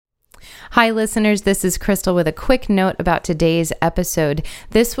Hi, listeners. This is Crystal with a quick note about today's episode.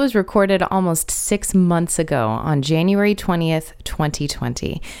 This was recorded almost 6 months ago on January 20th,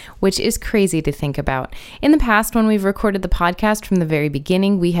 2020, which is crazy to think about. In the past, when we've recorded the podcast from the very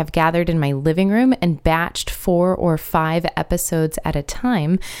beginning, we have gathered in my living room and batched 4 or 5 episodes at a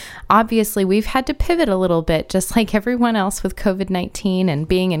time. Obviously, we've had to pivot a little bit, just like everyone else with COVID-19 and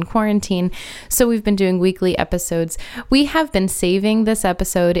being in quarantine. So we've been doing weekly episodes. We have been saving this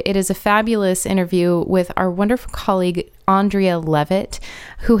episode. It is a fabulous interview with our wonderful colleague, Andrea Levitt,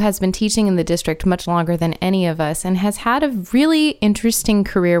 who has been teaching in the district much longer than any of us and has had a really interesting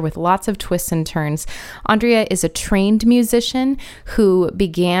career with lots of twists and turns. Andrea is a trained musician who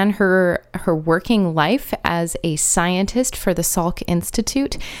began her working life as a scientist for the Salk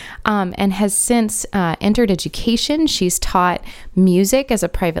Institute and has since entered education. She's taught music as a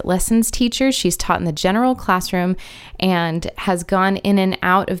private lessons teacher. She's taught in the general classroom and has gone in and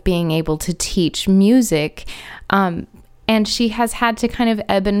out of being able to teach music. And she has had to kind of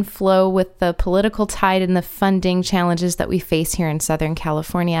ebb and flow with the political tide and the funding challenges that we face here in Southern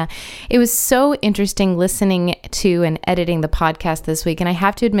California. It was so interesting listening to and editing the podcast this week. And I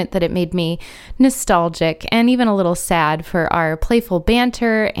have to admit that it made me nostalgic and even a little sad for our playful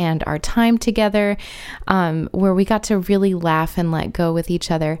banter and our time together, where we got to really laugh and let go with each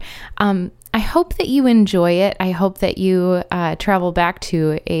other. I hope that you enjoy it. I hope that you travel back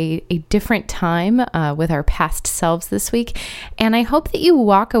to a different time with our past selves this week. And I hope that you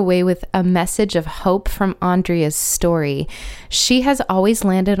walk away with a message of hope from Andrea's story. She has always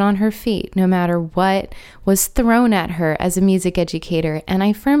landed on her feet, no matter what was thrown at her as a music educator. And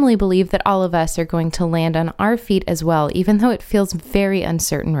I firmly believe that all of us are going to land on our feet as well, even though it feels very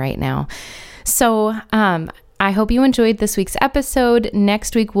uncertain right now. So, I hope you enjoyed this week's episode.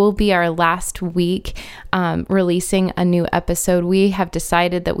 Next week will be our last week releasing a new episode. We have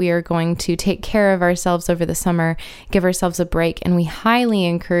decided that we are going to take care of ourselves over the summer, give ourselves a break, and we highly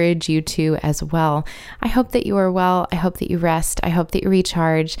encourage you to as well. I hope that you are well. I hope that you rest. I hope that you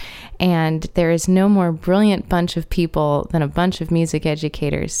recharge. And there is no more brilliant bunch of people than a bunch of music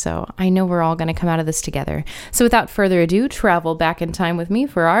educators. So I know we're all going to come out of this together. So without further ado, travel back in time with me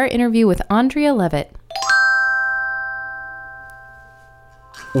for our interview with Andrea Levitt.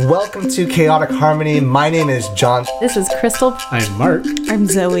 Welcome to Chaotic Harmony. My name is John. This is Crystal. I'm Mark. I'm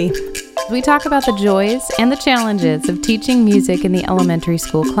Zoe. We talk about the joys and the challenges of teaching music in the elementary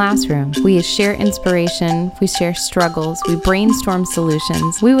school classroom. We share inspiration, we share struggles, we brainstorm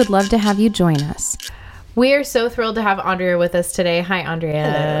solutions. We would love to have you join us. We are so thrilled to have Andrea with us today. Hi,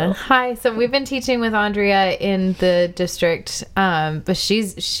 Andrea. Hello. Hi. So we've been teaching with Andrea in the district, but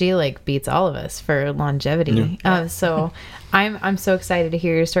she like beats all of us for longevity. So I'm so excited to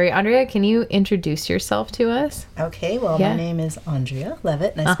hear your story. Andrea, can you introduce yourself to us? Okay. Well, my name is Andrea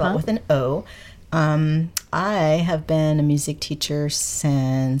Levitt, and I spell it with an O. I have been a music teacher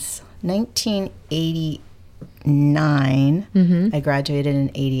since 1989. I graduated in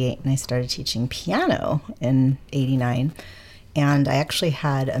 88 and I started teaching piano in 89. And I actually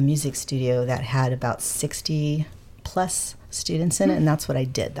had a music studio that had about 60 plus students in it, and that's what I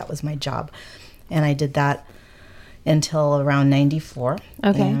did. That was my job. And I did that until around 94.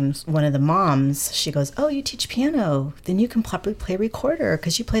 Okay. And one of the moms, she goes, "Oh, you teach piano, then you can probably play recorder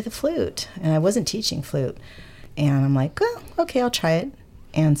because you play the flute." And I wasn't teaching flute. And I'm like, "Oh, okay, I'll try it."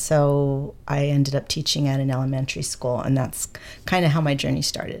 And so I ended up teaching at an elementary school, and that's kind of how my journey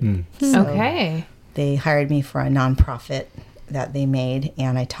started. So Okay. they hired me for a nonprofit that they made,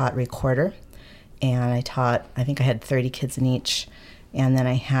 and I taught recorder. And I think I had 30 kids in each. And then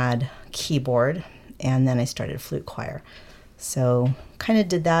I had keyboard, and then I started flute choir. So kind of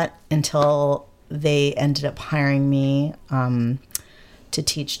did that until they ended up hiring me to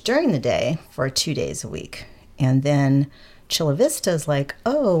teach during the day for 2 days a week. And then Chula Vista's like,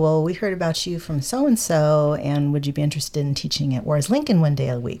 "Oh, well, we heard about you from so-and-so, and would you be interested in teaching at Where's Lincoln one day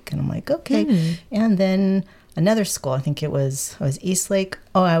a week?" And I'm like, "Okay." And then another school, I think I was Eastlake.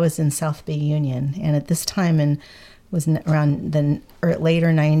 Oh, I was in South Bay Union. And at this time, was around the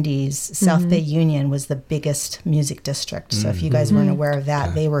later 90s, South Bay Union was the biggest music district. So if you guys weren't aware of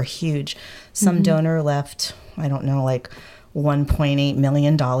that, they were huge. Some donor left, I don't know, like $1.8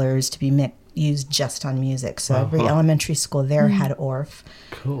 million to be used just on music. So every elementary school there had ORF.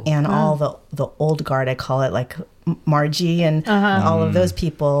 Cool. And all the old guard, I call it, like Margie and all of those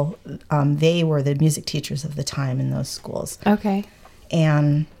people, they were the music teachers of the time in those schools. Okay.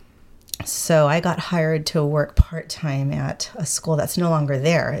 And so I got hired to work part-time at a school that's no longer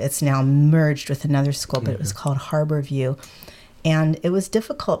there. It's now merged with another school, but it was called Harborview. And it was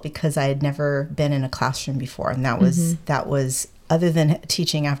difficult because I had never been in a classroom before. And that was other than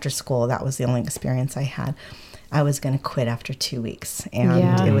teaching after school, that was the only experience I had. I was going to quit after 2 weeks,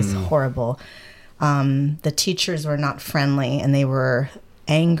 and it was horrible. The teachers were not friendly, and they were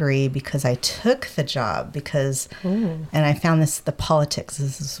angry because I took the job and I found this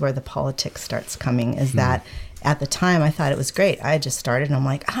is where the politics starts coming, is that at the time I thought it was great. I had just started and I'm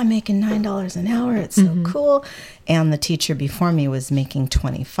like, I'm making $9 an hour. It's so cool. And the teacher before me was making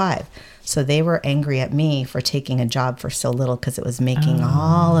 25. So they were angry at me for taking a job for so little because it was making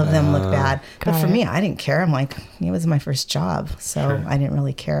all of them look bad. But for me, I didn't care. I'm like, it was my first job. So I didn't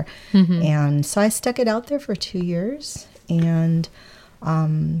really care. And so I stuck it out there for 2 years. And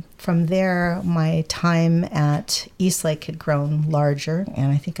from there, my time at Eastlake had grown larger.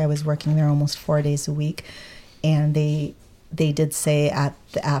 And I think I was working there almost 4 days a week. And they did say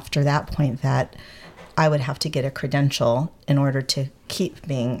after that point that I would have to get a credential in order to keep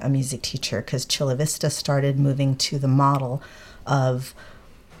being a music teacher, because Chula Vista started moving to the model of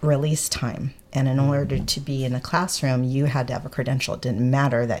release time. And in order to be in a classroom, you had to have a credential. It didn't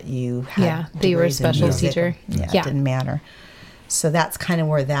matter that you had that you were a special teacher. It didn't matter. So that's kind of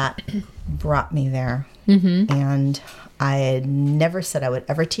where that brought me there. And I had never said I would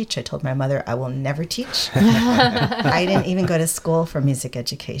ever teach. I told my mother I will never teach. I didn't even go to school for music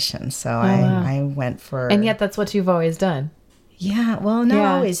education. So I went for... And yet that's what you've always done. Yeah, well,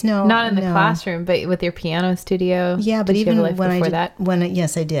 not always, no. Not in the classroom, but with your piano studio. Yeah, but even when I did that?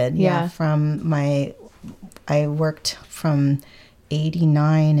 Yes, I did. Yeah, I worked from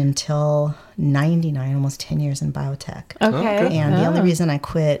 89 until 99, almost 10 years in biotech. Okay. And the only reason I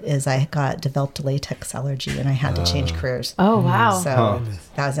quit is I developed a latex allergy and I had to change careers. Oh, wow. So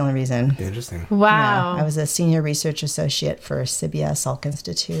that was the only reason. Interesting. Wow. Yeah, I was a senior research associate for CBS Salk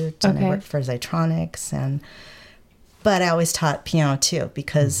Institute, and I worked for Zitronix, but I always taught piano too,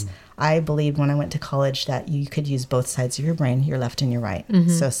 because I believed when I went to college that you could use both sides of your brain, your left and your right.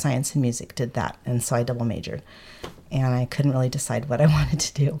 So science and music did that, and so I double majored. And I couldn't really decide what I wanted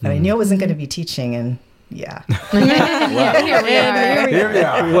to do, but I knew I wasn't going to be teaching, and Here we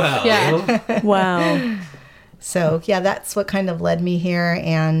are. Wow. Yeah. Wow. So that's what kind of led me here.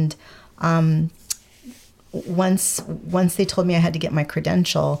 And once they told me I had to get my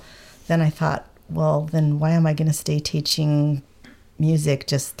credential, then I thought, well, then why am I going to stay teaching music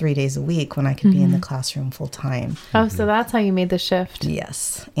just 3 days a week when I could be in the classroom full time? Oh, so that's how you made the shift.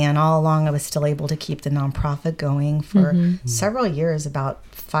 Yes. And all along I was still able to keep the nonprofit going for several years, about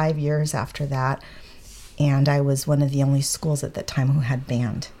 5 years after that. And I was one of the only schools at that time who had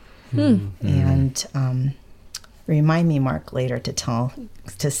band. And remind me, Mark, later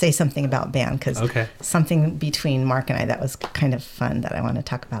to say something about band, because something between Mark and I that was kind of fun that I want to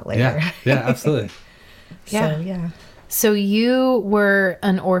talk about later. Yeah, absolutely. So you were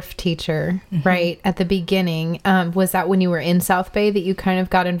an ORF teacher, right, at the beginning. Was that when you were in South Bay that you kind of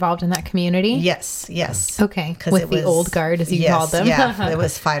got involved in that community? Yes. Okay, with the old guard, as you called them. Yeah, it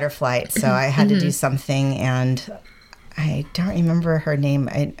was fight or flight. So I had to do something, and I don't remember her name.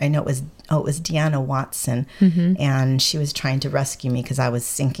 I know it was Deanna Watson, and she was trying to rescue me because I was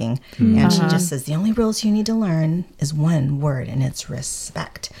sinking. And she just says, the only rules you need to learn is one word, and it's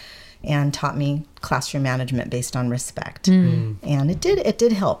respect. And taught me classroom management based on respect. And it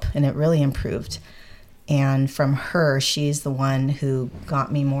did help, and it really improved. And from her, she's the one who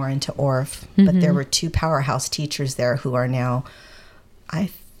got me more into ORF. But there were two powerhouse teachers there who are now,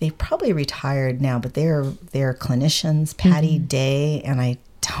 they probably retired now, but they're clinicians, Patty Day, and I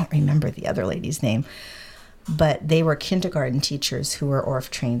don't remember the other lady's name. But they were kindergarten teachers who were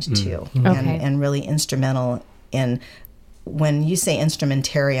ORF trained too, and really instrumental in... When you say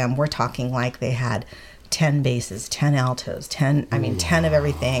instrumentarium, we're talking like they had 10 basses, 10 altos, 10 of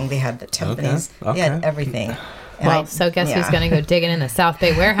everything. They had the timpanis. They had everything. Well, so guess who's going to go digging in the South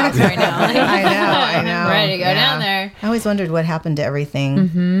Bay warehouse right now? I know. I'm ready to go down there. I always wondered what happened to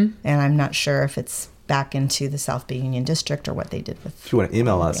everything, and I'm not sure if it's back into the South Bay Union District or what they did with... If you want to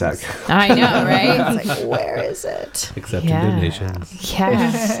email us, Zach. I know, right? It's like, where is it? Accepting donations.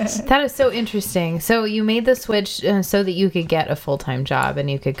 Yeah. That is so interesting. So you made the switch so that you could get a full-time job and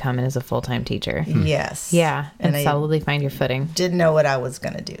you could come in as a full-time teacher. Yes. Yeah. And I solidly find your footing. Didn't know what I was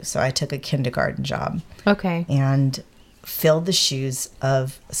going to do. So I took a kindergarten job. Okay. And filled the shoes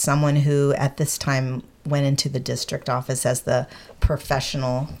of someone who at this time went into the district office as the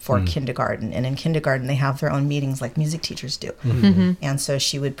professional for kindergarten. And in kindergarten, they have their own meetings like music teachers do. And so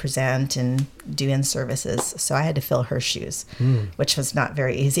she would present and do in-services. So I had to fill her shoes, which was not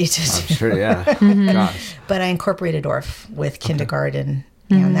very easy to do. I'm sure, yeah. Gosh. But I incorporated ORF with kindergarten,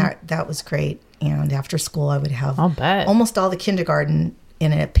 and that was great. And after school, I would have almost all the kindergarten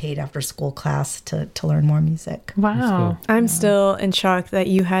in a paid after school class to learn more music. Wow. I'm still in shock that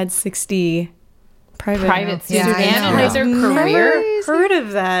you had 60 private Private students Yeah, I and know. another Never career. heard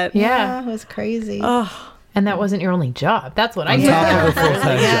of that. Yeah. It was crazy. Oh, And that wasn't your only job. That's what I On did. top of a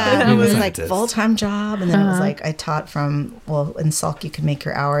full-time Yeah, job. it was being a like scientist. full-time job, and then it was like I taught from in Salk you could make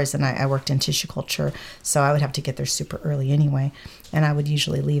your hours, and I worked in tissue culture, so I would have to get there super early anyway, and I would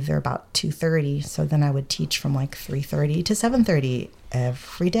usually leave there about 2:30. So then I would teach from like 3:30 to 7:30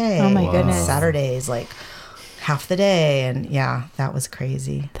 every day. Oh my goodness. Saturdays like half the day, and yeah, that was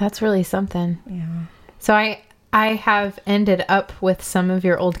crazy. That's really something. Yeah. So I have ended up with some of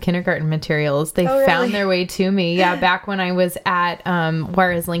your old kindergarten materials. They Oh, found really? their way to me. Yeah, back when I was at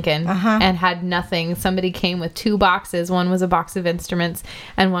Where is Lincoln and had nothing. Somebody came with 2 boxes. One was a box of instruments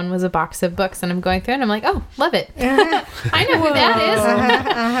and one was a box of books. And I'm going through and I'm like, oh, love it. I know who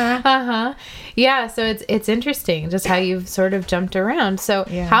that is. Yeah, so it's interesting just how you've sort of jumped around. So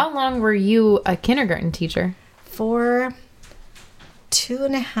Yeah. how long were you a kindergarten teacher? For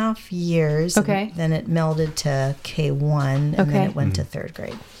 2.5 years. Okay. And then it melded to K1, and Okay. then it went to 3rd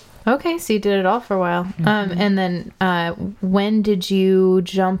grade. Okay, so you did it all for a while. And then when did you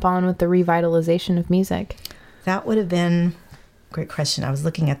jump on with the revitalization of music? That would have been great question. I was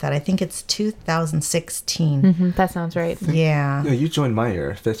looking at that. I think it's 2016. That sounds right. Yeah. No, you joined my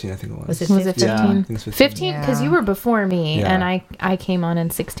year, 15, I think it was. Was it Was it 15? 15? Yeah, I think it's 15. 15, because Yeah. you were before me, Yeah. and I came on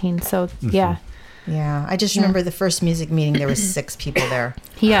in 16. So, yeah. Yeah. I just remember the first music meeting, there was 6 people there.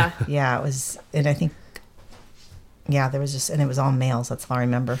 Yeah. Yeah, it was, and I think, yeah, there was just, and it was all males. That's all I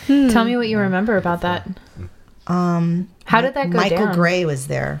remember. Tell me what you remember about that. How did that go Michael down? Gray was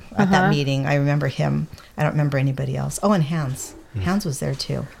there at that meeting. I remember him. I don't remember anybody else. Oh, and Hans. Hans was there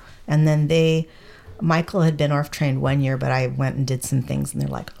too. And then Michael had been ORF trained 1 year, but I went and did some things, and they're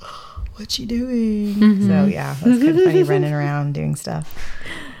like, oh, "What's she doing?" So yeah, it was kind of funny running around doing stuff.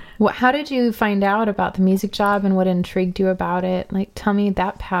 How did you find out about the music job and what intrigued you about it? Like, tell me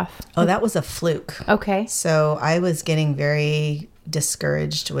that path. Oh, that was a fluke. Okay. So I was getting very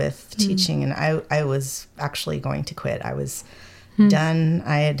discouraged with teaching, and I was actually going to quit. I was done.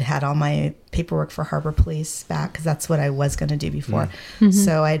 I had all my paperwork for Harbor Police back, because that's what I was going to do before.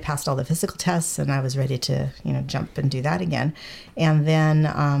 So I had passed all the physical tests, and I was ready to, jump and do that again. And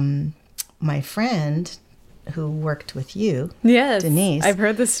then my friend who worked with you, yes. Denise. I've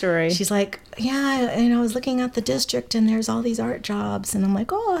heard this story. She's like, yeah, I was looking at the district, and there's all these art jobs, and I'm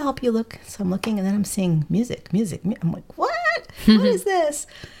like, oh, I'll help you look. So I'm looking, and then I'm seeing music. I'm like, what? What is this?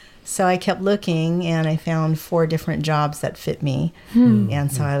 So I kept looking, and I found 4 different jobs that fit me.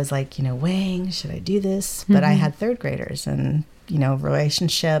 And so I was like, weighing, should I do this? But I had 3rd graders and,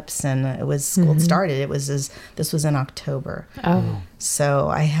 relationships, and it was school started. This was in October. Oh. So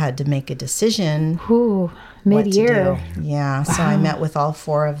I had to make a decision. Ooh, what to mid-year. do. Yeah. So I met with all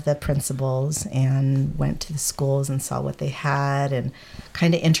 4 of the principals and went to the schools and saw what they had and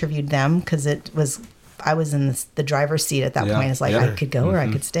kind of interviewed them, because I was in the driver's seat at that Yeah, point. It's like yeah. I could go or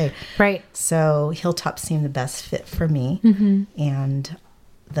I could stay. Right. So Hilltop seemed the best fit for me. And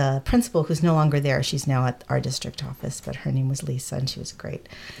the principal, who's no longer there, she's now at our district office, but her name was Lisa, and she was great.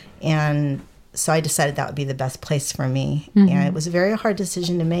 And so I decided that would be the best place for me. And it was a very hard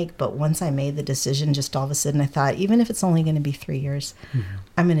decision to make, but once I made the decision, just all of a sudden I thought, even if it's only going to be 3 years,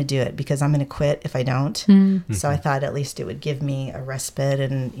 I'm going to do it, because I'm going to quit if I don't. So I thought at least it would give me a respite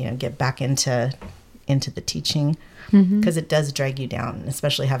and, get back into the teaching, because it does drag you down,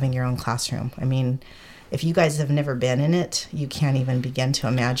 especially having your own classroom. I mean, if you guys have never been in it, you can't even begin to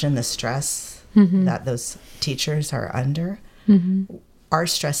imagine the stress that those teachers are under. Our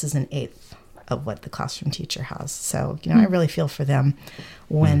stress is 1/8 of what the classroom teacher has. So, I really feel for them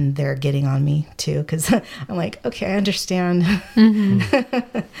when they're getting on me too, because I'm like, okay, I understand.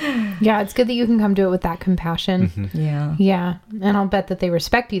 Yeah, it's good that you can come to it with that compassion. Yeah. Yeah. And I'll bet that they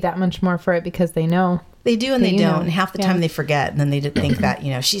respect you that much more for it because they know. They do and they You don't. know, And half the yeah. time they forget, and then they think that,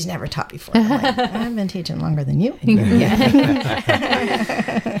 she's never taught before. I'm like, I've been teaching longer than you.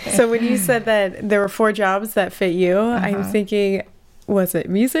 So when you said that there were 4 jobs that fit you, I'm thinking, was it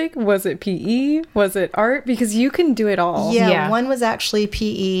music? Was it PE? Was it art? Because you can do it all. Yeah. One was actually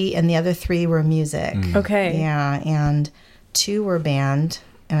PE, and the other 3 were music. Okay. Yeah, and 2 were band,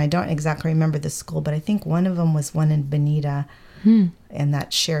 and I don't exactly remember the school, but I think one of them was one in Bonita, and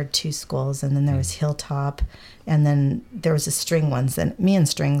that shared 2 schools, and then there was Hilltop, and then there was the string ones. And me and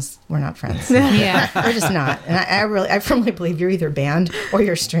strings, we're not friends. Yeah. We're just not. And I firmly believe you're either band or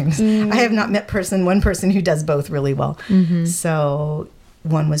you're strings. I have not met one person who does both really well. So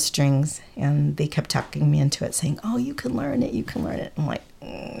one was strings, and they kept talking me into it, saying, oh, you can learn it. I'm like,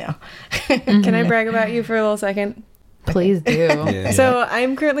 no. Can I brag about you for a little second? Please do. Yeah. So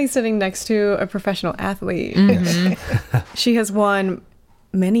I'm currently sitting next to a professional athlete. She has won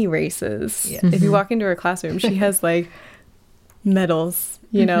many races. Yes. If you walk into her classroom, she has like medals,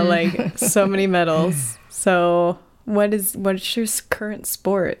 like so many medals. So what's your current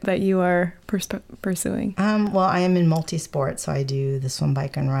sport that you are pursuing? Well, I am in multi-sport, so I do the swim,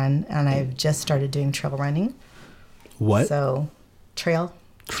 bike, and run, and I've just started doing trail running. What? So trail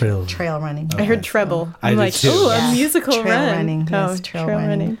running. I heard treble. I I'm did like, too. ooh, Yeah. a musical Trail run. running, yes, Oh, trail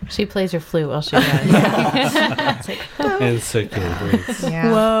running. She plays her flute while she runs. And circular breaks.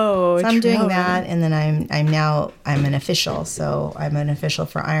 Yeah. Whoa. So I'm doing trail that, running. and then I'm an official. So I'm an official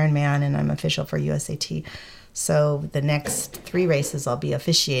for Ironman, and I'm official for USAT. So the next 3 races I'll be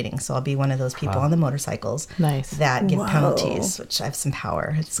officiating. So I'll be one of those people on the motorcycles Nice. that give Whoa. penalties, which I have some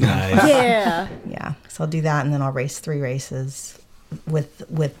power. It's kind of Nice. Yeah. Yeah, so I'll do that, and then I'll race 3 races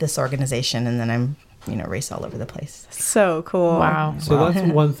with this organization, and then I'm race all over the place. So cool. Wow. So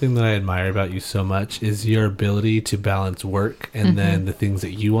that's one thing that I admire about you so much is your ability to balance work and then the things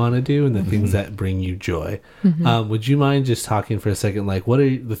that you want to do and the things that bring you joy. Would you mind just talking for a second, like what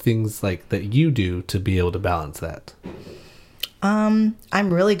are the things like that you do to be able to balance that? I'm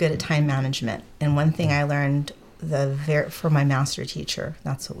really good at time management, and one thing I learned for my master teacher,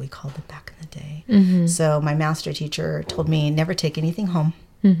 that's what we called it back in the day. So my master teacher told me never take anything home.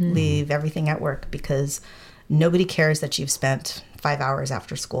 Leave everything at work, because nobody cares that you've spent 5 hours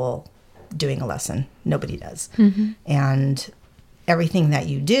after school doing a lesson. Nobody does. And everything that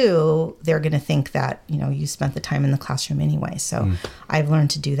you do, they're going to think that, you spent the time in the classroom anyway. So I've learned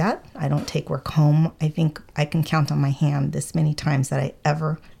to do that. I don't take work home. I think I can count on my hand this many times that I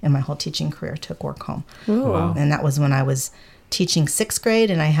ever in my whole teaching career took work home. Wow. And that was when I was teaching 6th grade,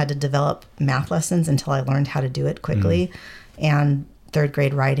 and I had to develop math lessons until I learned how to do it quickly. And 3rd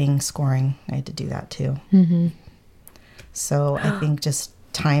grade writing, scoring, I had to do that too. So I think just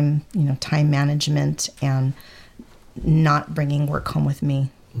time management and not bringing work home with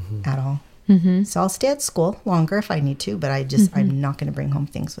me at all. So I'll stay at school longer if I need to, but I'm not going to bring home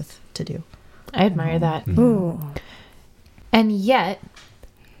things to do. I admire that. Ooh. And yet,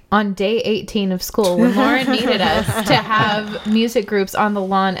 on day 18 of school, when Lauren needed us to have music groups on the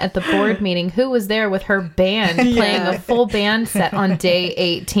lawn at the board meeting, who was there with her band playing a full band set on day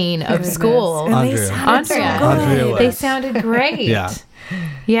 18 of school? Andrea. Andrea was. They sounded great. Yeah.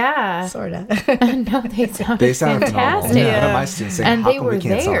 Yeah. Sort of. No, they sounded sound phenomenal. fantastic. One of my students saying, And how they come were we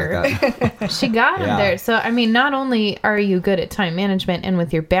can't sound there. like that? She got them Yeah. there. So, I mean, not only are you good at time management and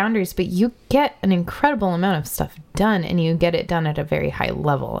with your boundaries, but you get an incredible amount of stuff done, and you get it done at a very high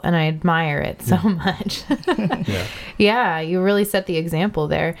level. And I admire it so much. Yeah. Yeah, you really set the example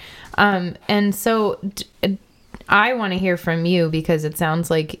there. And so I want to hear from you, because it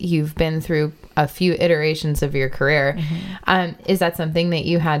sounds like you've been through a few iterations of your career. Is that something that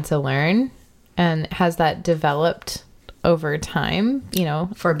you had to learn? And has that developed over time,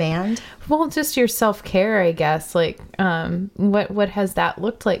 For band? Well, just your self-care, I guess. Like, what has that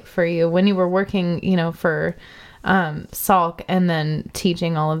looked like for you when you were working, for Salk and then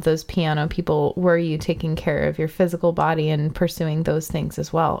teaching all of those piano people? Were you taking care of your physical body and pursuing those things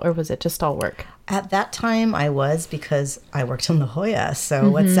as well? Or was it just all work? At that time, I was, because I worked in La Jolla. So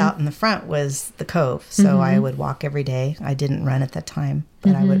what's out in the front was the Cove. So I would walk every day. I didn't run at that time,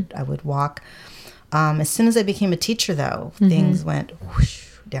 but I would walk. As soon as I became a teacher, though, things went whoosh,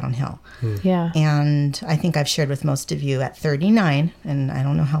 downhill. Yeah. And I think I've shared with most of you at 39, and I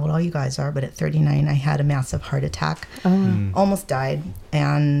don't know how old all you guys are, but at 39, I had a massive heart attack. Almost died,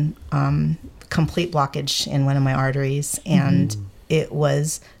 and complete blockage in one of my arteries. And it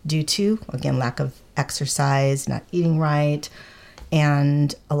was due to, again, lack of exercise, not eating right.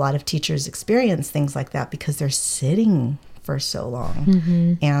 And a lot of teachers experience things like that because they're sitting for so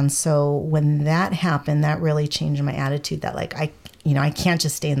long. And so when that happened, that really changed my attitude, that like, I can't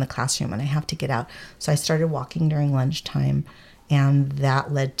just stay in the classroom and I have to get out. So I started walking during lunchtime, and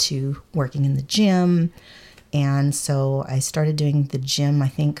that led to working in the gym. And so I started doing the gym. I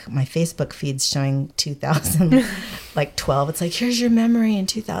think my Facebook feed's showing 2012. It's like, here's your memory in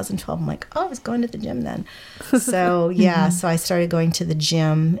 2012. I'm like, oh, I was going to the gym then. So yeah, so I started going to the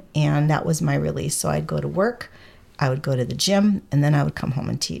gym, and that was my release. So I'd go to work, I would go to the gym, and then I would come home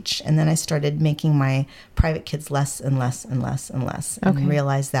and teach. And then I started making my private kids less and less and less and less, and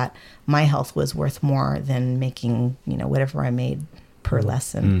realized that my health was worth more than making, whatever I made per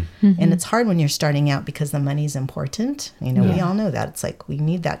lesson. And it's hard when you're starting out, because the money's important. We all know that. It's like, we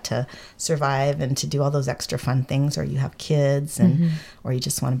need that to survive and to do all those extra fun things, or you have kids, and or you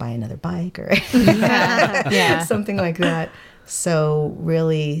just want to buy another bike, or something like that. So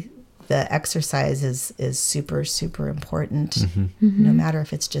really, the exercise is super, super important, no matter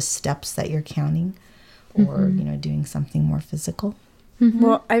if it's just steps that you're counting or, doing something more physical.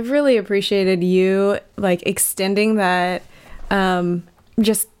 Well, I've really appreciated you like extending that. We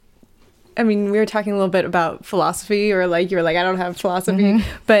were talking a little bit about philosophy, or like you were like, I don't have philosophy,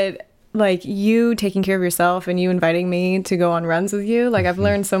 but like you taking care of yourself and you inviting me to go on runs with you. Like I've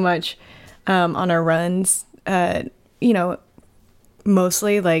learned so much on our runs,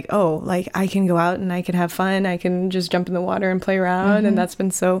 mostly like, oh, like I can go out and I can have fun. I can just jump in the water and play around. And that's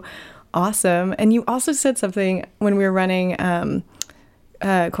been so awesome. And you also said something when we were running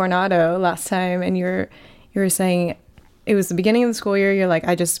Coronado last time, and you were saying it was the beginning of the school year. You're like,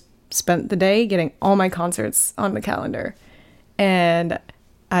 I just spent the day getting all my concerts on the calendar, and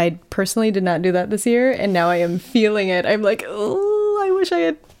I personally did not do that this year, and now I am feeling it. I'm like, oh, I wish I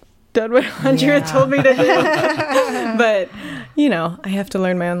had done what Andrea told me to do. But I have to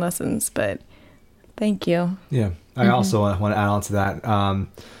learn my own lessons. But thank you. Yeah, I also want to add on to that.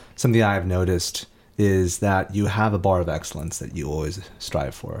 Something I've noticed is that you have a bar of excellence that you always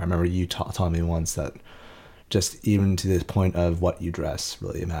strive for. I remember you telling me once that just even to the point of what you dress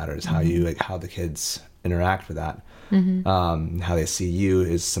really matters. How the kids interact with that, how they see you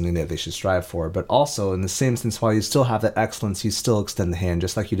is something that they should strive for. But also in the same sense, while you still have that excellence, you still extend the hand,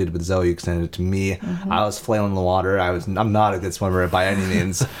 just like you did with Zoe. You extended it to me. I was flailing in the water. I'm not a good swimmer by any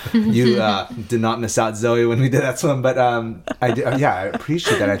means. You did not miss out, Zoe, when we did that swim. But I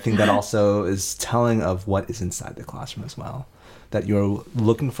appreciate that. I think that also is telling of what is inside the classroom as well. That you're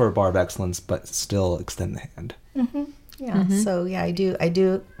looking for a bar of excellence, but still extend the hand. Yeah. So I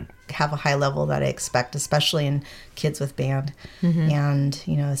do have a high level that I expect, especially in kids with band, and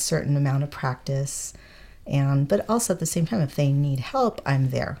a certain amount of practice, but also at the same time, if they need help,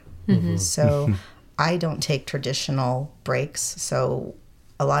 I'm there. So I don't take traditional breaks. So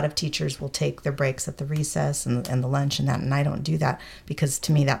a lot of teachers will take their breaks at the recess and the lunch and that, and I don't do that because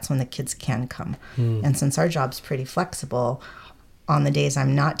to me that's when the kids can come. And since our job's pretty flexible, on the days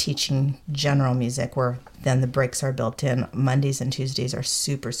I'm not teaching general music, where then the breaks are built in, Mondays and Tuesdays are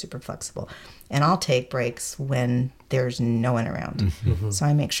super, super flexible. And I'll take breaks when there's no one around. So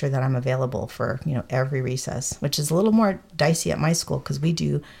I make sure that I'm available for, every recess, which is a little more dicey at my school because we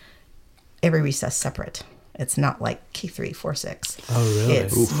do every recess separate. It's not like K3, 4, 6. Oh,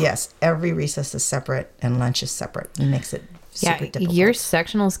 really? Yes, every recess is separate and lunch is separate. It makes it super difficult. Your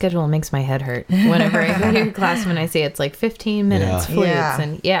sectional schedule makes my head hurt whenever I go to your class when I say it's like 15 minutes flutes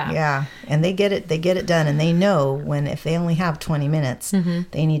and and they get it done, and they know when if they only have 20 minutes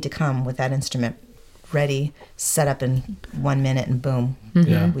they need to come with that instrument ready, set up in 1 minute, and boom,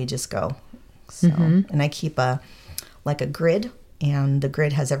 we just go. So and I keep a grid, and the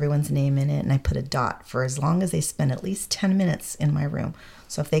grid has everyone's name in it, and I put a dot for as long as they spend at least 10 minutes in my room.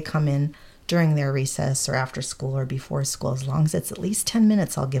 So if they come in during their recess or after school or before school, as long as it's at least 10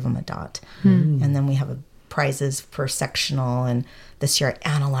 minutes, I'll give them a dot. And then we have prizes per sectional. And this year I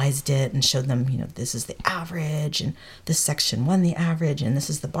analyzed it and showed them, this is the average, and this section won the average, and this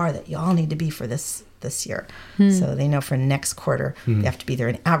is the bar that you all need to be for this year. So they know for next quarter, they have to be there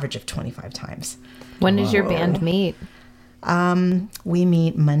an average of 25 times. When does your band meet? We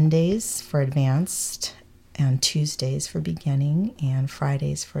meet Mondays for advanced, and Tuesdays for beginning, and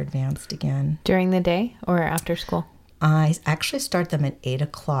Fridays for advanced again. During the day or after school? I actually start them at 8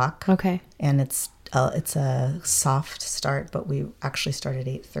 o'clock. Okay. And it's a soft start, but we actually start at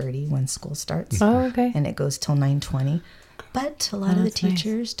 8:30 when school starts. Oh, okay. And it goes till 9:20. But a lot of the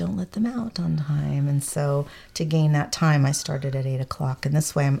teachers don't let them out on time. And so to gain that time, I started at 8 o'clock. And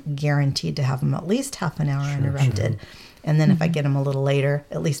this way I'm guaranteed to have them at least half an hour uninterrupted. And then if I get them a little later,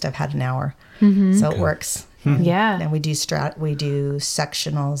 at least I've had an hour. So it works. Yeah. And we do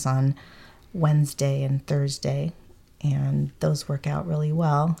sectionals on Wednesday and Thursday, and those work out really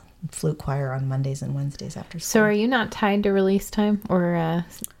well. Flute choir on Mondays and Wednesdays after school. So are you not tied to release time or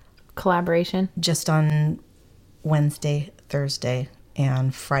collaboration? Just on Wednesday, Thursday,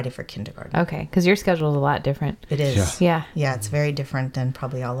 and Friday for kindergarten. Okay, because your schedule is a lot different. It is. Yeah. Yeah, it's very different than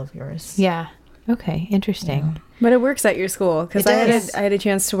probably all of yours. Yeah. Okay, interesting. But it works at your school because I had a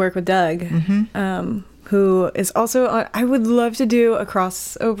chance to work with Doug, who is also on. I would love to do a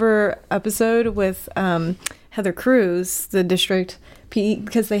crossover episode with Heather Cruz, the district PE,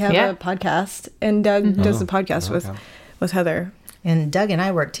 because they have a podcast, and Doug does a podcast with Heather. And Doug and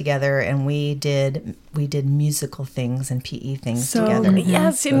I worked together, and we did musical things and PE things together.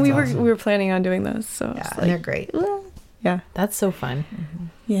 Yes, and That's we were planning on doing this. So yeah, and they're great. Yeah, That's so fun.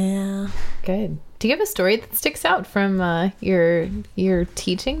 yeah. Good. Do you have a story that sticks out from your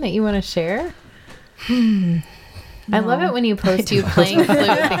teaching that you want to share? I love it when you post you playing flute with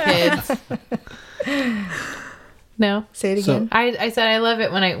the kids. No. Say it So- again. I said I love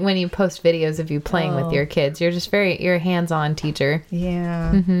it when you post videos of you playing with your kids. You're just you're a hands-on teacher.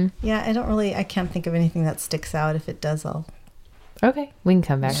 Yeah. Yeah, I can't think of anything that sticks out. If it does, I'll. Okay, we can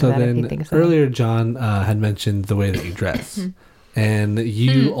come back So to that if you then think of something. earlier, John had mentioned the way that you dress, and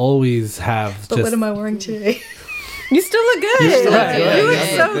you always have But just. what am I wearing today? You still look good. You still look good. You look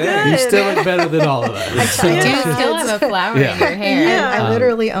Yeah, so good. You still look better than all of us. You do still have a flower Yeah. in your hair. Yeah. I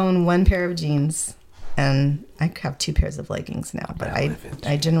literally own one pair of jeans, and I have 2 pairs of leggings now. But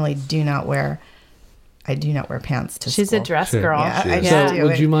I generally do not wear pants to She's school. a dress Sure. girl. Yeah, I So just do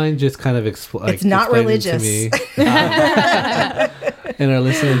would it. you mind just kind of explaining? It's not religious. to me, and our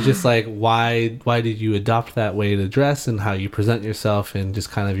listeners, just like why did you adopt that way to dress and how you present yourself and just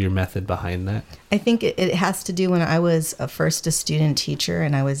kind of your method behind that? I think it has to do when I was first a student teacher,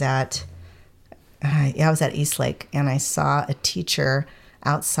 and I was at Eastlake, and I saw a teacher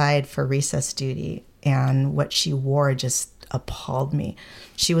outside for recess duty, and what she wore just appalled me.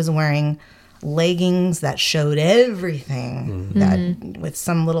 She was wearing leggings that showed everything, that with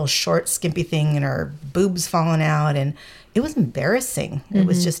some little short skimpy thing and her boobs falling out, and it was embarrassing. It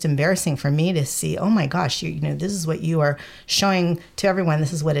was just embarrassing for me to see, oh my gosh, you know, this is what you are showing to everyone.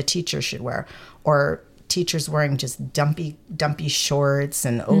 This is what a teacher should wear. Or teachers wearing just dumpy shorts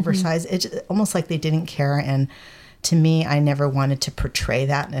and oversized. It's almost like they didn't care. And to me, I never wanted to portray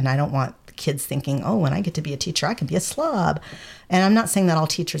that. And I don't want kids thinking, oh, when I get to be a teacher, I can be a slob. And I'm not saying that all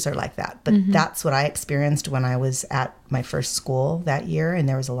teachers are like that, but that's what I experienced when I was at my first school that year. And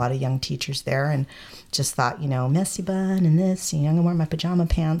there was a lot of young teachers there, and just thought, you know, messy bun and this, you know, I'm gonna wear my pajama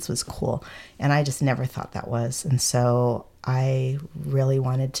pants was cool. And I just never thought that was. And so I really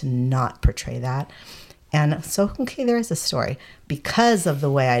wanted to not portray that. And so, okay, there is a story. Because of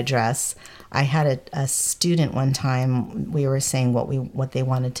the way I dress, I had a student one time, we were saying what they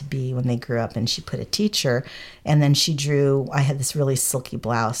wanted to be when they grew up, and she put a teacher, and then she drew, I had this really silky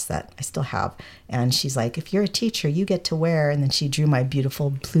blouse that I still have, and she's like, if you're a teacher, you get to wear, and then she drew my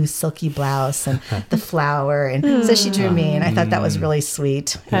beautiful blue silky blouse and the flower, and so she drew me, and I thought that was really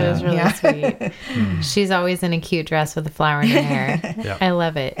sweet. That is really sweet. She's always in a cute dress with a flower in her hair. Yeah. I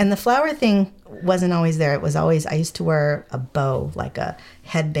love it. And the flower thing wasn't always there. It was always, I used to wear a bow, like a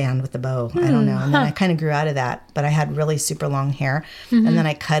headband with a bow. I don't know. And then I kind of grew out of that, but I had really super long hair, and then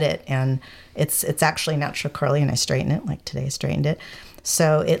I cut it, and it's actually natural curly, and I straightened it, like today I straightened it.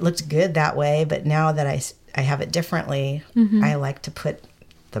 So it looked good that way, but now that I have it differently, I like to put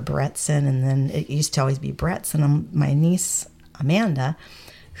the barrettes in, and then it used to always be barrettes, and my niece, Amanda,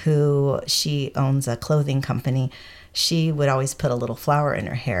 who she owns a clothing company, she would always put a little flower in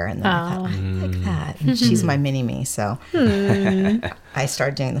her hair, and then I thought, I like that. And she's my mini-me, so I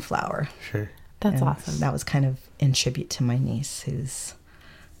started doing the flower. Sure. That's And awesome. That was kind of in tribute to my niece, who's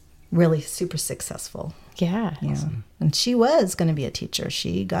really super successful. Yeah. Yeah. And she was going to be a teacher.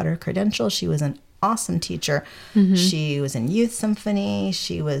 She got her credentials. She was an awesome teacher. She was in youth symphony.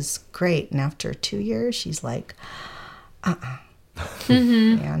 She was great. And after 2 years, she's like, Yeah,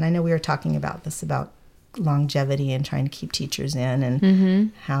 and I know we were talking about this, about longevity and trying to keep teachers in,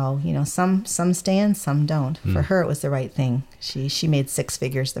 and how, you know, some stay in, some don't. For her, it was the right thing. She made 6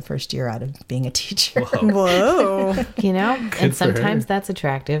 figures the first year out of being a teacher. Whoa. You know, and for her. sometimes that's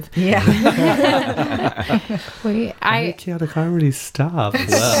attractive. Yeah. I Chaotic Harmony stop.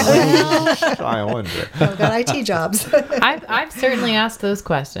 Well, I wonder. I've got IT jobs. I've certainly asked those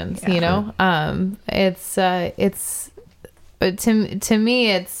questions. You know, but to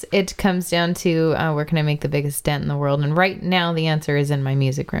me, it comes down to where can I make the biggest dent in the world? And right now, the answer is in my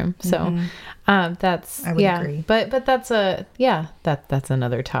music room. So that's I would agree. But that's that's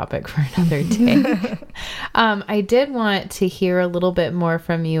another topic for another day. I did want to hear a little bit more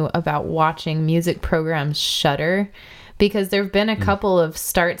from you about watching music programs shutter, because there have been a couple of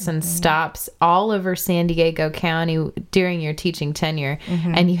starts and stops all over San Diego County during your teaching tenure,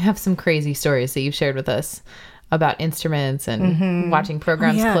 and you have some crazy stories that you've shared with us about instruments and watching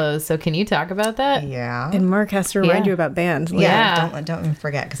programs close. So can you talk about that? Yeah. And Mark has to remind Yeah. you about bands. Yeah. Don't even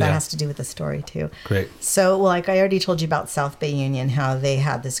forget, because that has to do with the story too. great. So, well, like I already told you about South Bay Union, how they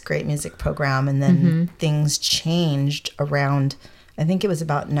had this great music program, and then things changed around, I think it was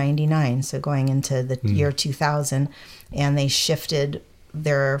about 99, so going into the year 2000, and they shifted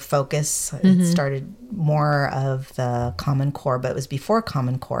their focus. It started more of the Common Core, but it was before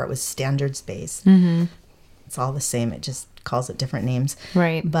Common Core. It was standards based. It's all the same. It just calls it different names.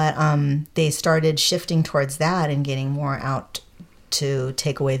 Right. But they started shifting towards that and getting more out to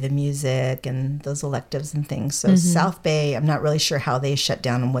take away the music and those electives and things. So South Bay, I'm not really sure how they shut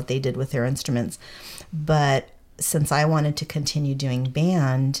down and what they did with their instruments. But since I wanted to continue doing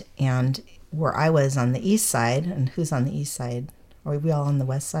band, and where I was on the east side, and who's on the east side? Are we all on the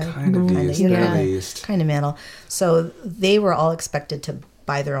west side? Kind of east, yeah. early east. Kind of middle. So they were all expected to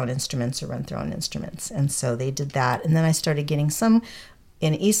buy their own instruments or rent their own instruments. And so they did that. And then I started getting some.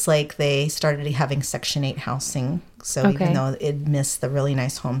 In Eastlake, they started having Section 8 housing. So Okay. even though it missed the really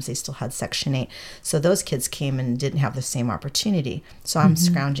nice homes, they still had Section 8. So those kids came and didn't have the same opportunity. So I'm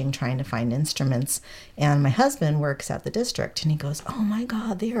scrounging trying to find instruments. And my husband works at the district, and he goes, oh my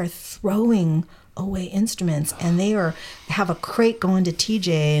God, they are throwing away instruments, and they have a crate going to TJ,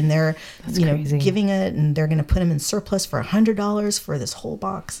 and they're crazy. giving it, and they're going to put them in surplus for $100 for this whole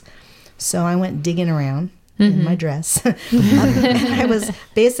box. So I went digging around in my dress. And I was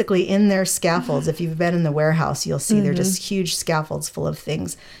basically in their scaffolds. If you've been in the warehouse, you'll see they're just huge scaffolds full of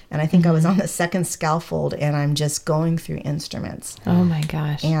things. And I think I was on the second scaffold, and I'm just going through instruments. Oh my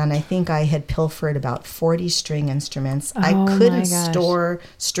gosh. And I think I had pilfered about 40 string instruments. Oh I my couldn't gosh. store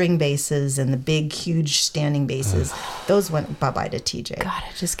string basses and the big, huge standing basses. Those went bye-bye to TJ. God,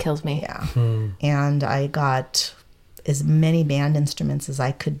 it just kills me. Yeah. And I got as many band instruments as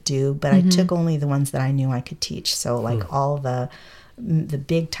I could do, but I took only the ones that I knew I could teach. So like all the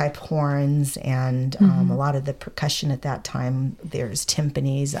big type horns and a lot of the percussion at that time, there's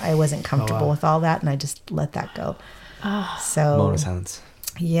timpanis. I wasn't comfortable with all that, and I just let that go. So Bonus hands.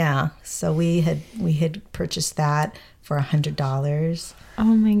 yeah, so we had purchased that for $100. Oh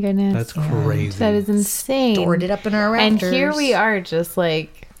my goodness. That's crazy. That is insane. Stored it up in our And rafters. here we are just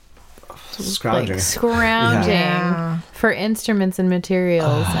like Scrounging. scrounging Yeah. for instruments and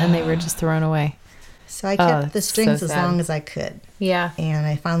materials, and they were just thrown away. So I kept the it's strings so as sad. long as I could. Yeah. And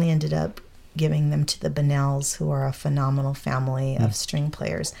I finally ended up giving them to the Bonnells, who are a phenomenal family of string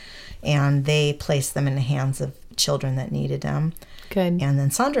players. And they placed them in the hands of children that needed them. Good. And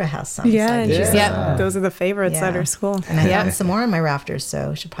then Sandra has some. Yeah, so I and gave she her said some. those are the favorites at Yeah. her school. And I Yeah. found some more on my rafters,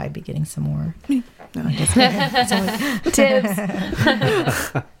 so I should probably be getting some more. Tips.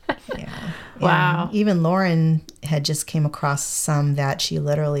 Yeah. Wow. And even Lauren had just came across some that she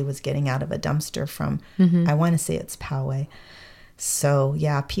literally was getting out of a dumpster from, I want to say it's Poway. So,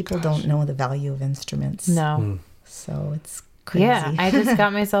 yeah, people don't know the value of instruments. No. So it's crazy. Yeah, I just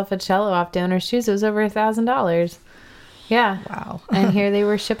got myself a cello off Donor's Shoes. It was over $1,000. Yeah. Wow. And here they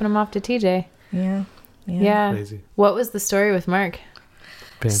were shipping them off to TJ. Yeah. Yeah. Crazy. What was the story with Mark?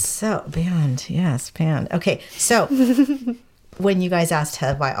 Band. So, band. Yes, band. Okay, so when you guys asked,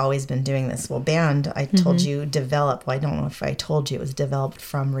 have I always been doing this? Well, band, I told you, developed. Well, I don't know if I told you, it was developed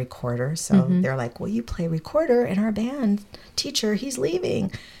from recorder. So they're like, well, you play recorder, and our band teacher, he's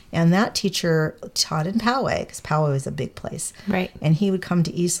leaving. And that teacher taught in Poway, because Poway was a big place. Right. And he would come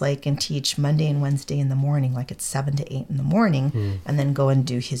to Eastlake and teach Monday and Wednesday in the morning, like at 7 to 8 in the morning, and then go and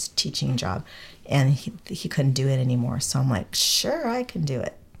do his teaching job. And he couldn't do it anymore. So I'm like, sure, I can do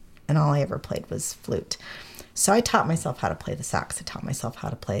it. And all I ever played was flute. So I taught myself how to play the sax. I taught myself how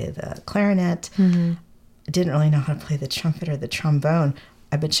to play the clarinet. I didn't really know how to play the trumpet or the trombone.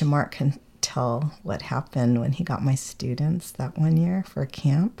 I bet you Mark can tell what happened when he got my students that one year for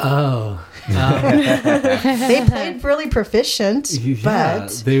camp. Oh. They played really proficient, Yeah,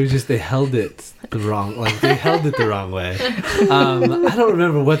 but they held it the wrong, they held it the wrong way. I don't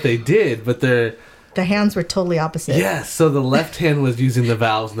remember what they did, but the hands were totally opposite. yes. So the left hand was using the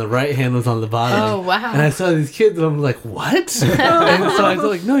valves, and the right hand was on the bottom. Oh, wow. And I saw these kids, and I'm like, what? And so I was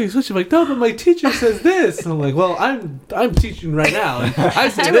like, no, you switch. I'm like, no, but my teacher says this. And I'm like, well, I'm teaching right now, and I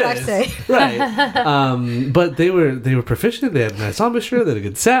say Do this. what I say. Right. But they were proficient. They had a nice embouchure. They had a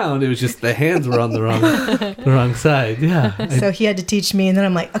good sound. It was just the hands were on the wrong side. Yeah. So he had to teach me, and then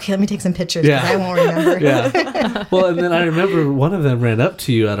I'm like, okay, let me take some pictures because Yeah. I won't remember. Yeah. Well, and then I remember one of them ran up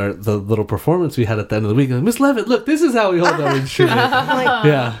to you at the little performance we had at the end of the week. Like, Miss Levitt, look, this is how we hold our instrument. I'm like,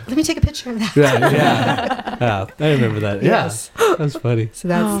 Yeah. let me take a picture of that. Yeah. I remember that. Yes. Yeah. That's funny. So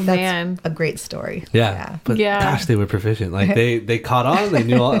that's Oh, man. a great story. Yeah. But Yeah. gosh, they were proficient. Like they caught on. They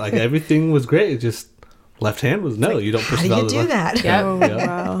knew all. Like everything was great. It just left hand was no. You don't push How do the you other do one. that? Yep. Oh, Yeah.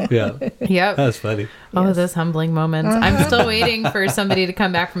 wow. Yeah. Yep. That was funny. Oh, Yes. those humbling moments. I'm still waiting for somebody to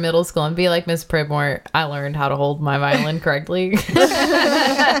come back from middle school and be like, Miss Pridmore, I learned how to hold my violin correctly.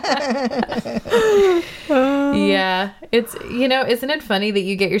 Yeah. It's, isn't it funny that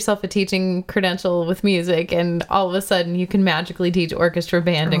you get yourself a teaching credential with music and all of a sudden you can magically teach orchestra,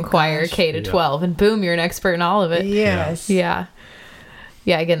 band, and choir gosh. K to 12 and boom, you're an expert in all of it. Yes. Yeah.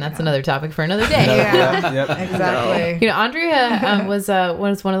 Yeah, again, that's another topic for another day. Yep. Exactly. You know, Andrea was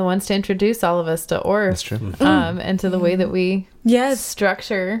one of the ones to introduce all of us to ORF. That's true. And to the way that we Yes.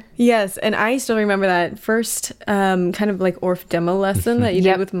 structure. Yes, and I still remember that first kind of like ORF demo lesson that you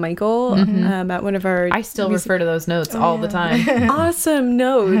Yep. did with Michael at one of our I still refer to those notes all the time. awesome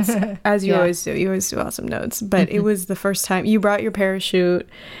notes, as you Yeah. always do. You always do awesome notes. But it was the first time you brought your parachute,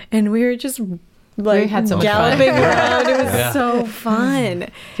 and we were just like had so much fun. galloping around. It was Yeah. so fun.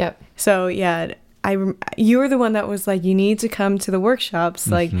 Yep. So yeah, you were the one that was like, you need to come to the workshops.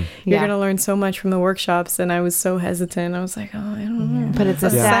 Like you're Yeah. gonna learn so much from the workshops, and I was so hesitant. I was like, oh, I don't know. But it's a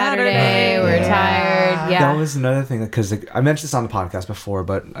Yeah. Saturday. We're Yeah. tired. Yeah. That was another thing because like, I mentioned this on the podcast before,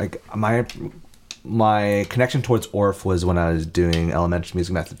 but like my connection towards ORF was when I was doing elementary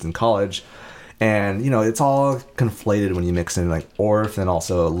music methods in college. And, you know, it's all conflated when you mix in like ORF and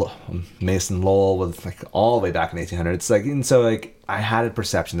also Mason Lowell with like all the way back in 1800. It's like, and so like I had a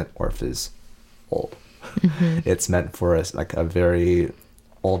perception that ORF is old. It's meant for us like a very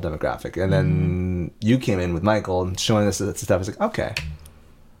old demographic. And then you came in with Michael and showing us this stuff. I was like, okay,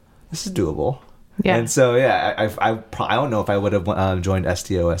 this is doable. Yeah. And so, yeah, I don't know if I would have joined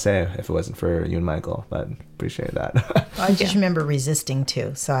STOSA if it wasn't for you and Michael, but appreciate that. I just remember resisting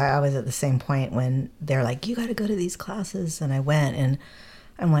too. So I was at the same point when they're like, you got to go to these classes. And I went and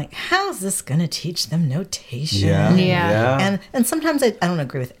I'm like, how's this going to teach them notation? Yeah. And sometimes I don't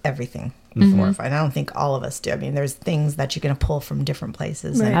agree with everything. And I don't think all of us do. I mean, there's things that you're going to pull from different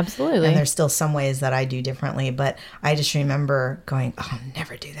places. Right. And, Absolutely. And there's still some ways that I do differently. But I just remember going, oh, I'll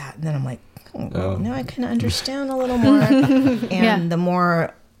never do that. And then I'm like, now I can understand a little more. And the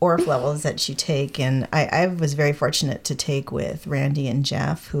more ORF levels that you take, and I was very fortunate to take with Randy and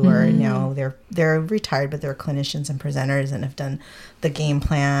Jeff, who are now they're retired, but they're clinicians and presenters and have done the game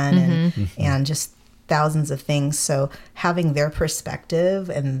plan and just thousands of things. So having their perspective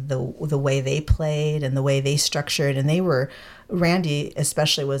and the way they played and the way they structured, and Randy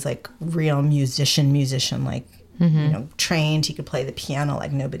especially was like real musician like. You know, trained. He could play the piano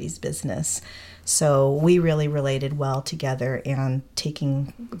like nobody's business. So we really related well together. And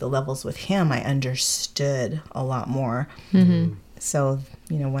taking the levels with him, I understood a lot more. So,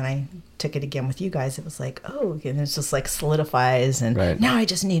 you know, when I took it again with you guys, it was like, oh, and it's just like solidifies. And Right. now I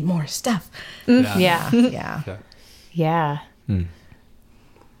just need more stuff. Yeah. Yeah. Yeah.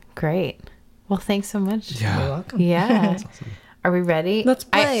 Great. Well, thanks so much. Yeah. You're welcome. Yeah. Are we ready? Let's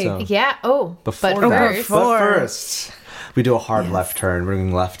play. So- Yeah. Oh, Before but that, first. but first, we do a hard left turn. We're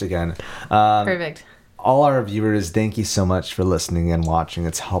going left again. Perfect. All our viewers, thank you so much for listening and watching.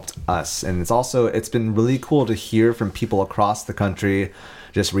 It's helped us, and it's been really cool to hear from people across the country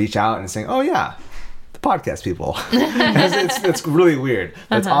just reach out and saying, "Oh yeah, the podcast people." it's really weird,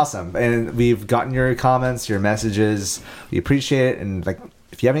 but it's awesome. And we've gotten your comments, your messages. We appreciate it, and like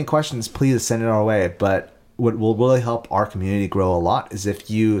if you have any questions, please send it our way. But what will really help our community grow a lot is if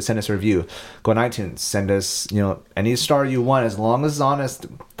you send us a review. Go on iTunes, send us, any star you want, as long as it's honest.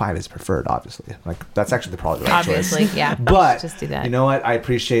 5 is preferred, obviously. Like that's actually probably the right Obviously, choice. yeah. But just do that. you know what? We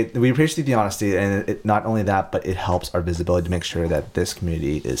appreciate the honesty, and it not only that, but it helps our visibility to make sure that this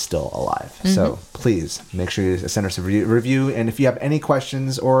community is still alive. So please make sure you send us a review. And if you have any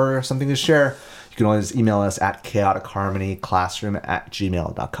questions or something to share, you can always email us at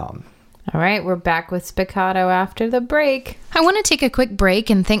chaoticharmonyclassroom@gmail.com. All right, we're back with Spiccato after the break. I want to take a quick break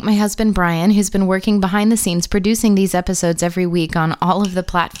and thank my husband Brian, who's been working behind the scenes producing these episodes every week on all of the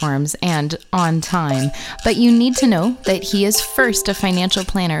platforms and on time. But you need to know that he is first a financial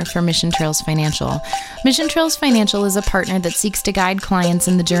planner for Mission Trails Financial. Mission Trails Financial is a partner that seeks to guide clients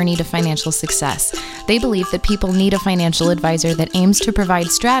in the journey to financial success. They believe that people need a financial advisor that aims to provide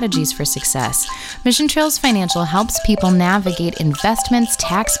strategies for success. Mission Trails Financial helps people navigate investments,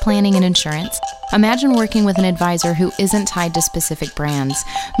 tax planning, and insurance. Imagine working with an advisor who isn't tied to specific brands.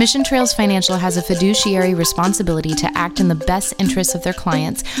 Mission Trails Financial has a fiduciary responsibility to act in the best interests of their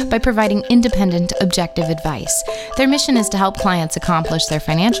clients by providing independent, objective advice. Their mission is to help clients accomplish their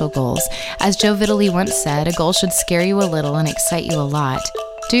financial goals. As Joe Vitale once said, a goal should scare you a little and excite you a lot.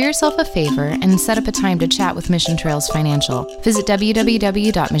 Do yourself a favor and set up a time to chat with Mission Trails Financial. Visit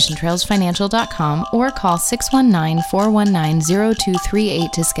www.missiontrailsfinancial.com or call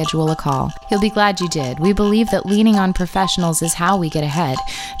 619-419-0238 to schedule a call. You'll be glad you did. We believe that leaning on professionals is how we get ahead.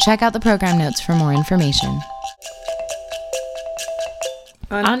 Check out the program notes for more information.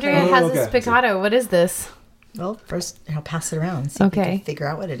 Andrea has a Spiccato. What is this? Well, first I'll pass it around. See if you Okay. can figure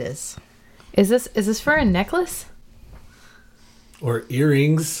out what it is. Is this for a necklace? Or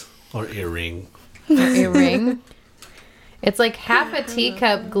earrings. Or earring. A ring? It's like half a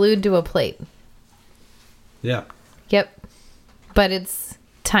teacup glued to a plate. Yeah. Yep. but it's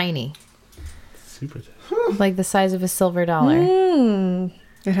tiny, Super tight. like the size of a silver dollar.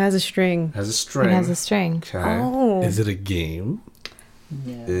 It has a string. Has a string. It has a string. Okay. Oh. Is it a game?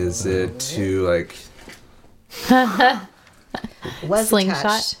 Is it to like? Was Slingshot?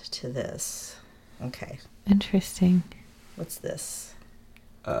 attached to this. Okay. Interesting. What's this?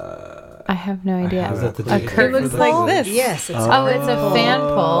 I have no idea. Is that the A date curtain It looks for like the- this. Yes, it's Oh, it's a fan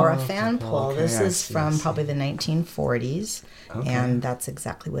or a pull. fan pull. Okay, This I is see, from I see. probably the 1940s, Okay. and that's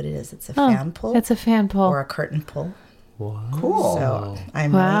exactly what it is. It's a Oh, fan pull it's a fan pull. or a curtain pull. Wow. Cool. So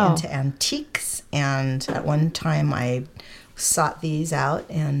I'm Wow. really into antiques, and at one time I sought these out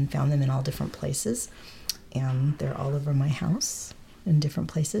and found them in all different places, and they're all over my house in different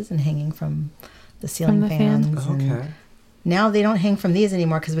places and hanging from the ceiling the fan? fans. And Okay. now they don't hang from these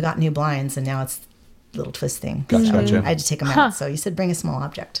anymore because we got new blinds, and now it's a little twist thing. Gotcha, So gotcha. I had to take them Huh. out. So you said bring a small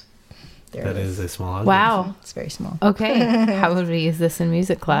object. There That it is a small object. Wow. It's very small. Okay. How would we use this in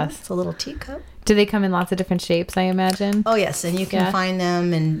music class? It's a little teacup. Do they come in lots of different shapes, I imagine? Oh yes, and you can Yeah. find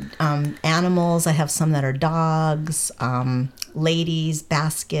them in animals. I have some that are dogs, ladies,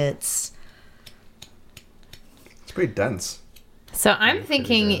 baskets. It's pretty dense. So I'm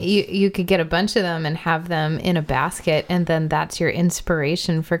thinking you could get a bunch of them and have them in a basket, and then that's your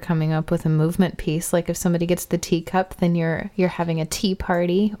inspiration for coming up with a movement piece. Like if somebody gets the teacup, then you're having a tea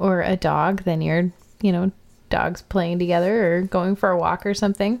party, or a dog, then you're, dogs playing together or going for a walk or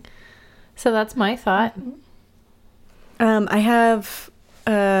something. So that's my thought. I have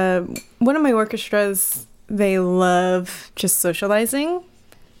one of my orchestras. They love just socializing,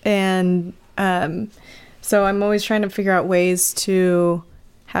 and so I'm always trying to figure out ways to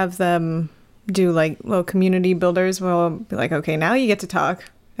have them do like little community builders. Where I'll be like, okay, now you get to talk,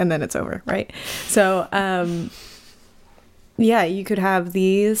 and then it's over, right? So yeah, you could have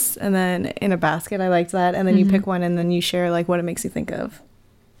these, and then in a basket. I liked that, and then you pick one, and then you share like what it makes you think of.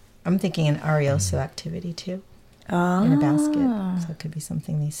 I'm thinking an arioso activity too in a basket. So it could be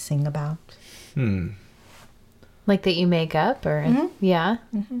something they sing about. Like that you make up, or yeah.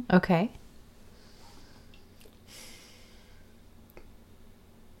 Okay.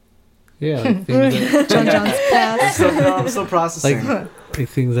 Yeah, like things that, I'm still processing. like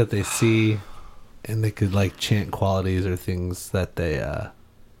things that they see, and they could like chant qualities or things that they,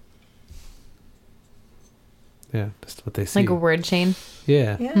 yeah, just what they see. Like a word chain.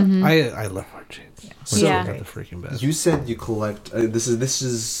 Yeah, Yeah. I love word chains. Word Yeah. chains are the freaking best. You said you collect. This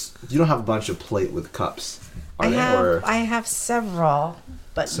is. You don't have a bunch of plate with cups, are they? Or I have several,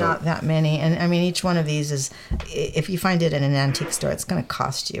 but So- not that many. And I mean, each one of these is, if you find it in an antique store, it's going to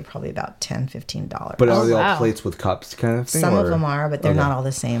cost you probably about $10-15. but are they wow. all plates with cups kind of thing? Some of or- them are, but they're Okay. not all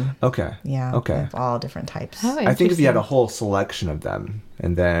the same. Okay. Yeah. Okay. they have all different types. Oh, I think if you had a interesting. whole selection of them,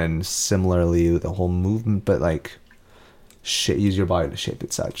 and then similarly the whole movement, but like, use your body to shape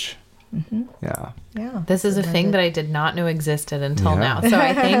it such. Yeah. Yeah. This is a So thing then that I did not know existed until Yeah. now. So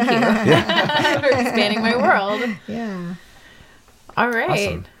I thank you for expanding my world. Yeah. All right.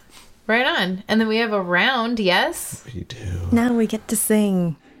 Awesome. Right on. And then we have a round, yes? We do. Now we get to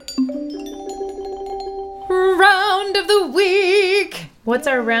sing. Round of the week. What's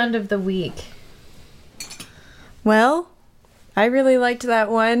our round of the week? Well, I really liked that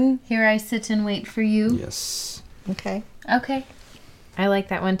one. Here I sit and wait for you. Yes. Okay. Okay. I like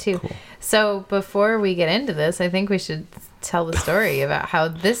that one too. So before we get into this, I think we should tell the story about how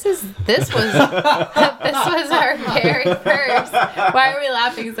this was this was our very first. Why are we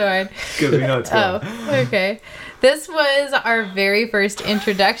laughing so hard? Good. We know it's Oh, okay. This was our very first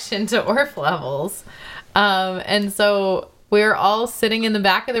introduction to Orff levels. And so we were all sitting in the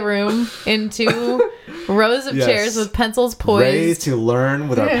back of the room in two rows of Yes. chairs with pencils ready poised, to learn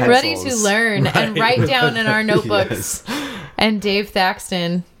with our pencils. ready to learn and write down in our notebooks. And Dave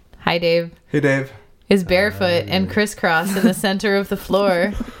Thaxton, hi Dave, Hey, Dave. is barefoot and crisscross in the center of the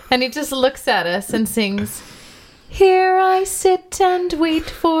floor. And he just looks at us and sings, "Here I sit and wait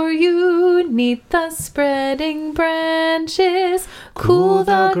for you, 'neath the spreading branches. Cool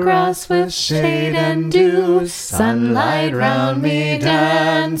the grass with shade and dew, sunlight round me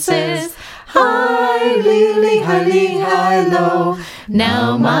dances. Hi, lily, hi, lee, hi, low,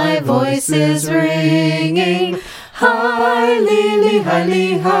 now my voice is ringing. Hi, lily, hi,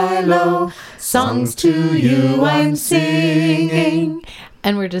 lee, hi, low, songs to you I'm singing."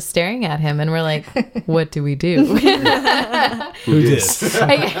 And we're just staring at him and we're like, what do we do? Who did? Who did?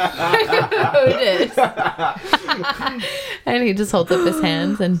 And he just holds up his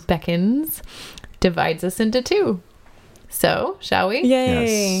hands and beckons, divides us into two. So, shall we?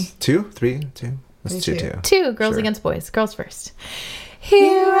 Yay. Yes. 2, 3, 2. Let's do Me too. 2. Two, girls Sure. against boys. Girls first.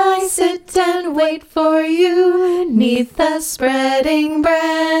 Here I sit and wait for you, 'neath the spreading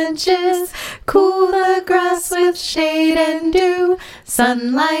branches. Cool the grass with shade and dew,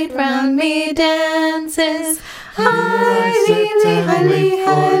 sunlight round me dances.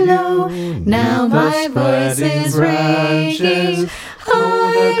 Hi-li-li-hi-li-hi-lo, now my voice is ringing.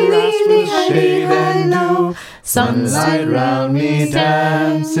 Hi-li-li-hi-li-hi-lo, sunlight round me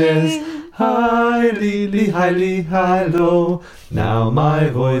dances. Hi-li-li-hi-li-hi-lo, now my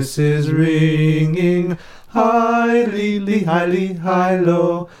voice is ringing.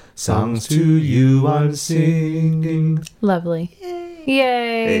 Hi-li-li-hi-li-hi-lo, songs to you I'm singing. Lovely. Yay.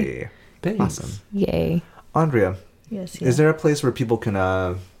 Hey, Thanks. awesome. Yay. Andrea, Yes. is there a place where people can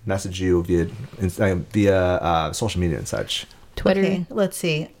message you via social media and such? Twitter. Okay, let's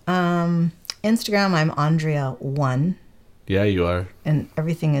see. Instagram, I'm Andrea1, Yeah, you are. and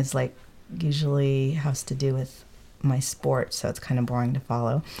everything is like usually has to do with my sport, so it's kind of boring to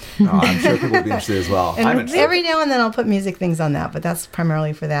follow. I'm sure people will be interested as well. I'm And interested. every now and then I'll put music things on that, but that's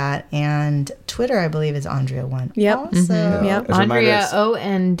primarily for that. And Twitter, I believe, is Andrea1. Yep. Also, Yep. As a reminder, Andrea it's-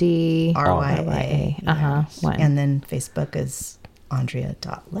 OND. RYA. Uh-huh. One. And then Facebook is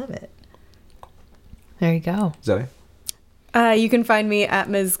Andrea.Levitt. There you go. Zoe? You can find me at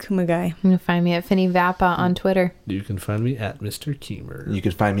Ms. Kumagai. You can find me at Finny Vappa on Twitter. You can find me at Mr. Keemer. You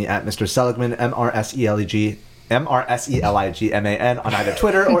can find me at Mr. Seligman, MRSELIGMAN on either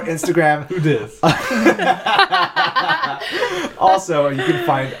Twitter or Instagram. Who dis? Also, you can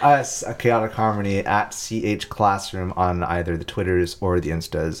find us at Chaotic Harmony at CH Classroom on either the Twitters or the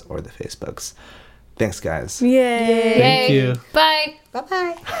Instas or the Facebooks. Thanks, guys. Yay. Thank you. Bye.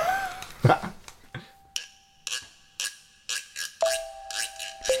 Bye-bye.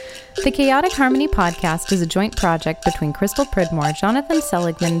 The Chaotic Harmony podcast is a joint project between Crystal Pridmore, Jonathan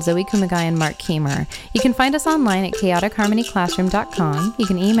Seligman, Zoe Kumagai, and Mark Keemer. You can find us online at chaoticharmonyclassroom.com. You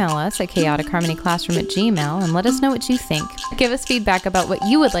can email us at chaoticharmonyclassroom@gmail.com and let us know what you think. Give us feedback about what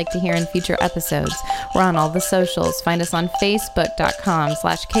you would like to hear in future episodes. We're on all the socials. Find us on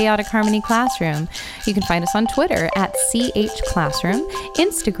facebook.com/chaoticharmonyclassroom. You can find us on Twitter at CHClassroom,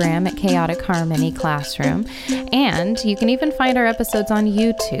 Instagram at Chaotic Harmony Classroom, and you can even find our episodes on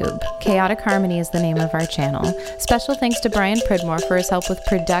YouTube. Chaotic Harmony is the name of our channel. Special thanks to Brian Pridmore for his help with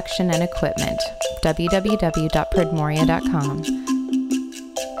production and equipment. www.pridmoria.com.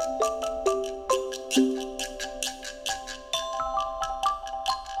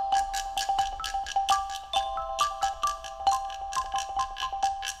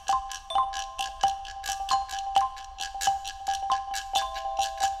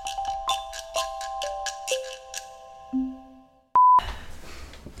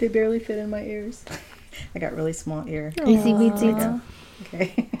 They barely fit in my ears. I got really small ear. Itsy bitsy.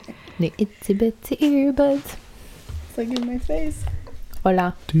 Okay. The itsy bitsy earbuds. It's like in my face.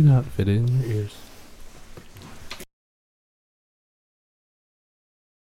 Hola. Do not fit in your ears.